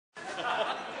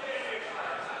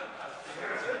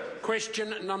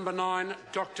Question number 9,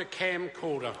 Dr Cam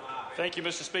Calder. Thank you,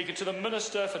 Mr Speaker. To the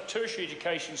Minister for Tertiary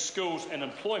Education, Schools and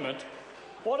Employment,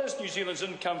 what has New Zealand's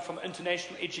income from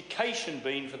international education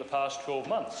been for the past 12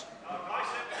 months?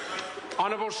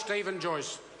 Honourable Stephen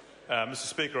Joyce. Mr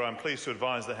Speaker, I am pleased to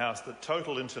advise the House that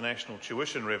total international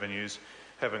tuition revenues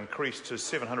have increased to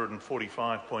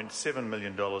 $745.7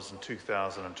 million in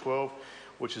 2012,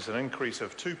 which is an increase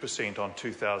of 2% on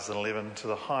 2011 to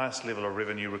the highest level of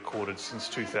revenue recorded since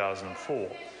 2004.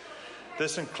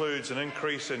 This includes an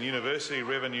increase in university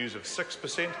revenues of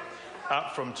 6%,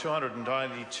 up from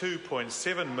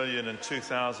 $292.7 million in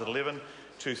 2011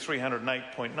 to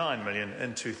 $308.9 million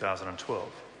in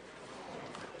 2012.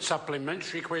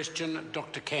 Supplementary question,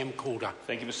 Dr Cam Calder.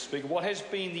 Thank you, Mr Speaker. What has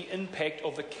been the impact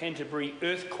of the Canterbury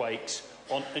earthquakes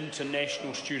on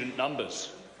international student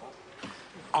numbers?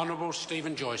 Honourable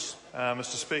Stephen Joyce.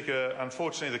 Mr Speaker,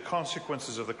 unfortunately the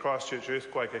consequences of the Christchurch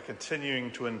earthquake are continuing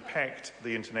to impact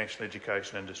the international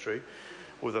education industry,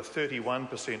 with a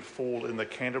 31% fall in the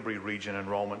Canterbury region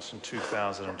enrolments in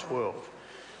 2012.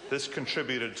 This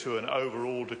contributed to an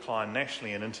overall decline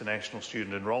nationally in international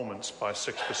student enrolments by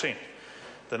 6%.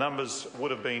 The numbers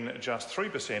would have been just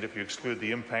 3% if you exclude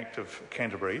the impact of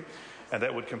Canterbury, and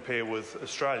that would compare with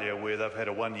Australia, where they've had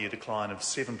a one-year decline of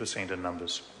 7% in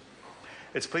numbers.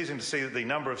 It's pleasing to see that the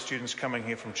number of students coming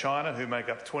here from China, who make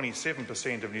up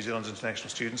 27% of New Zealand's international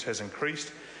students, has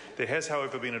increased. There has,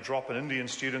 however, been a drop in Indian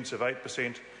students of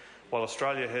 8%, while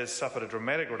Australia has suffered a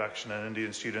dramatic reduction in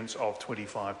Indian students of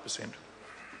 25%.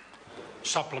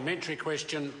 Supplementary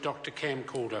question, Dr Cam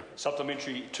Calder.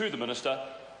 Supplementary to the Minister.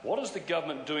 What is the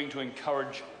government doing to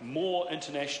encourage more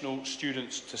international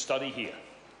students to study here?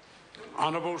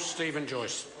 Honourable Stephen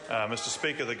Joyce. Mr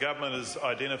Speaker, the government has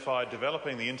identified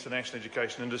developing the international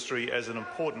education industry as an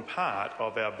important part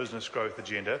of our business growth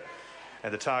agenda,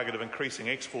 and the target of increasing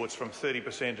exports from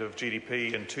 30% of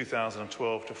GDP in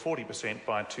 2012 to 40%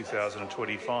 by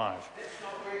 2025.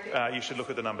 You should look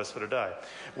at the numbers for today.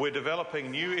 We're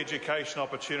developing new education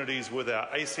opportunities with our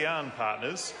ASEAN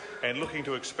partners and looking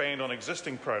to expand on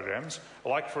existing programs,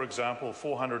 like, for example,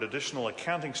 400 additional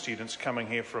accounting students coming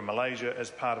here from Malaysia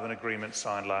as part of an agreement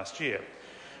signed last year.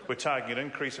 We're targeting an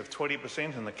increase of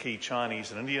 20% in the key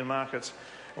Chinese and Indian markets,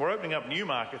 and we're opening up new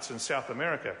markets in South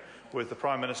America, with the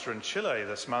Prime Minister in Chile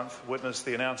this month witnessed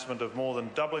the announcement of more than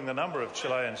doubling the number of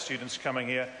Chilean students coming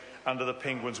here under the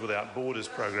Penguins Without Borders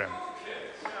programme.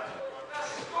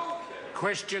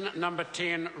 Question number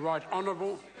 10, Right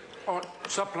Honourable.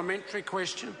 Supplementary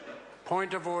question.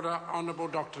 Point of order, Honourable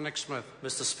Dr Nick Smith.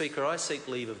 Mr Speaker, I seek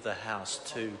leave of the House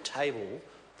to table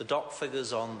the doc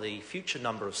figures on the future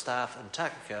number of staff in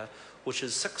Takaka, which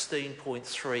is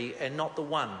 16.3 and not the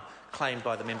one claimed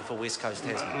by the member for West Coast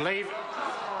Tasman.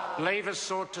 Leave is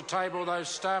sought to table those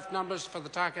staff numbers for the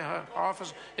Takaka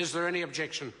office. Is there any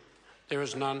objection? There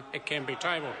is none. It can be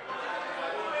tabled.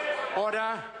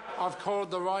 Order. I've called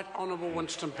the Right Honourable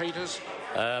Winston Peters.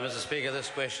 Mr Speaker, this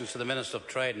question is to the Minister of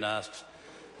Trade and asks,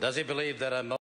 does he believe that a